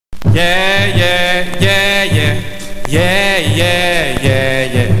Yeah, yeah, yeah, yeah. Yeah, yeah, yeah,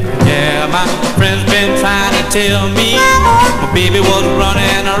 yeah. Yeah, my friends been trying to tell me my baby was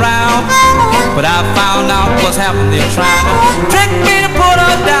running around, but I found out what's happening. They're trying to trick me to put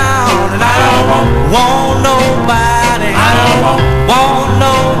her down, and I don't want nobody. I don't want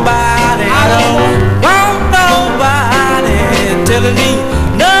nobody. I don't want nobody telling me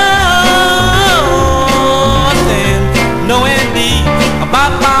nothing, no indeed,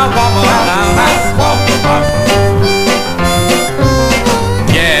 about my woman.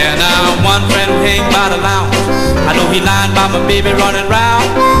 Yeah, now one friend who hang by the lounge, I know he lying by my baby running round,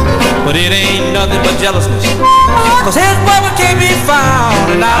 but it ain't nothing but jealousness, 'cause his woman can't be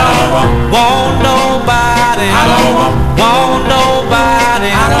found. And I don't want nobody. I don't want nobody.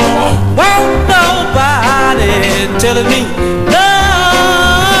 I don't want nobody telling me nothing,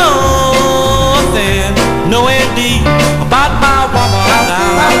 no indeed, about my woman.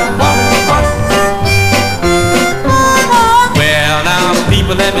 Well, now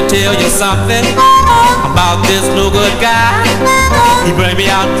people, let me tell you something about this no good guy. He bring me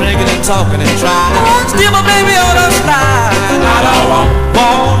out drinking and talking and trying to steal my baby on the slide. I don't want